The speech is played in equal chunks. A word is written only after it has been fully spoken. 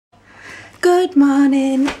Good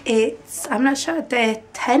morning, I'm not sure, day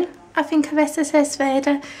 10 I think of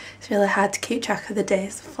SSSVEDA. It's really hard to keep track of the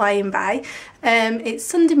days flying by. It's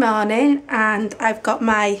Sunday morning and I've got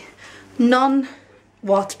my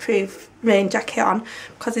non-waterproof rain jacket on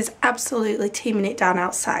because it's absolutely teeming it down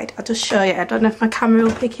outside. I'll just show you. I don't know if my camera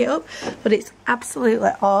will pick it up, but it's absolutely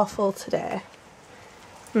awful today.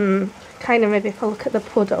 Kind of maybe if I look at the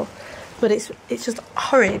puddle, but it's just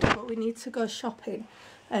horrid. But we need to go shopping.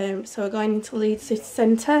 So we're going into Leeds City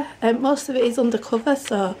Centre. Most of it is undercover,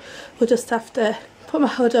 so we'll just have to put my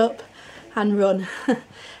hood up and run.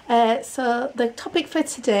 So the topic for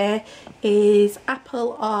today is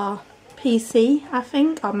Apple or PC, I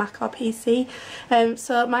think, or Mac or PC.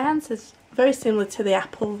 So my answer's very similar to the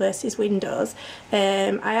Apple versus Windows. I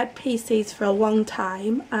had PCs for a long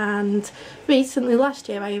time, and recently last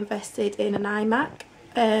year I invested in an iMac,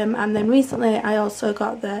 and then recently I also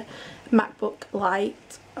got the MacBook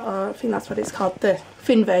Lite, or I think that's what it's called, the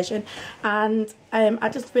thin version, and I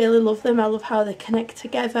just really love them. I love how they connect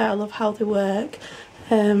together, I love how they work,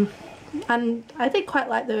 and I did quite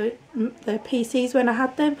like the PCs when I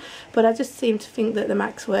had them, but I just seem to think that the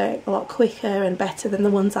Macs work a lot quicker and better than the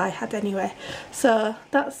ones I had anyway. So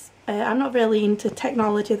that's I'm not really into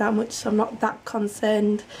technology that much, so I'm not that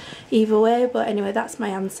concerned either way, but anyway, that's my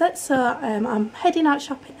answer. So I'm heading out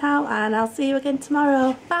shopping now, and I'll see you again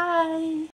tomorrow. Bye!